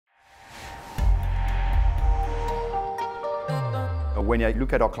When I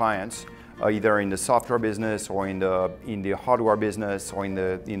look at our clients, either in the software business or in the hardware business or in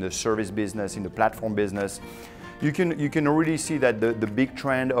the service business, in the platform business, you can really see that the big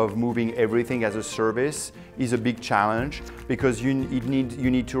trend of moving everything as a service is a big challenge, because you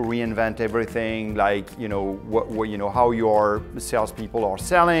need to reinvent everything, like how your salespeople are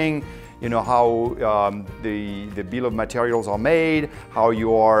selling, how the bill of materials are made, how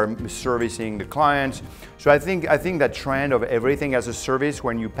you are servicing the clients. So I think that trend of everything as a service,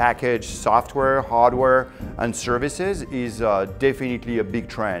 when you package software, hardware, and services, is definitely a big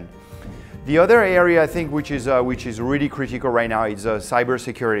trend. The other area I think which is really critical right now is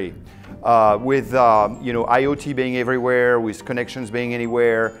cybersecurity. With IoT being everywhere, with connections being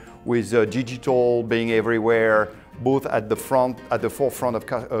anywhere, with digital being everywhere, both at the forefront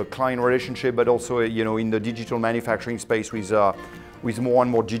of client relationship, but also in the digital manufacturing space with more and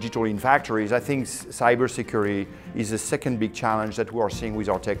more digital in factories. I think cybersecurity is the second big challenge that we are seeing with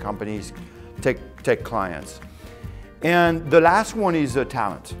our tech companies, tech clients. And the last one is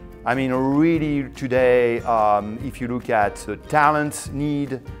talent. I mean, really today, if you look at the talent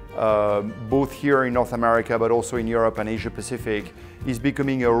need, both here in North America, but also in Europe and Asia Pacific, is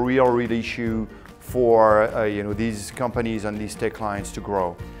becoming a real issue for these companies and these tech clients to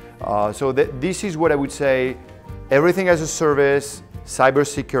grow. So this is what I would say: everything as a service,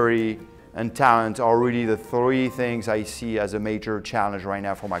 cybersecurity, and talent are really the three things I see as a major challenge right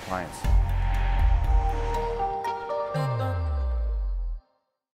now for my clients.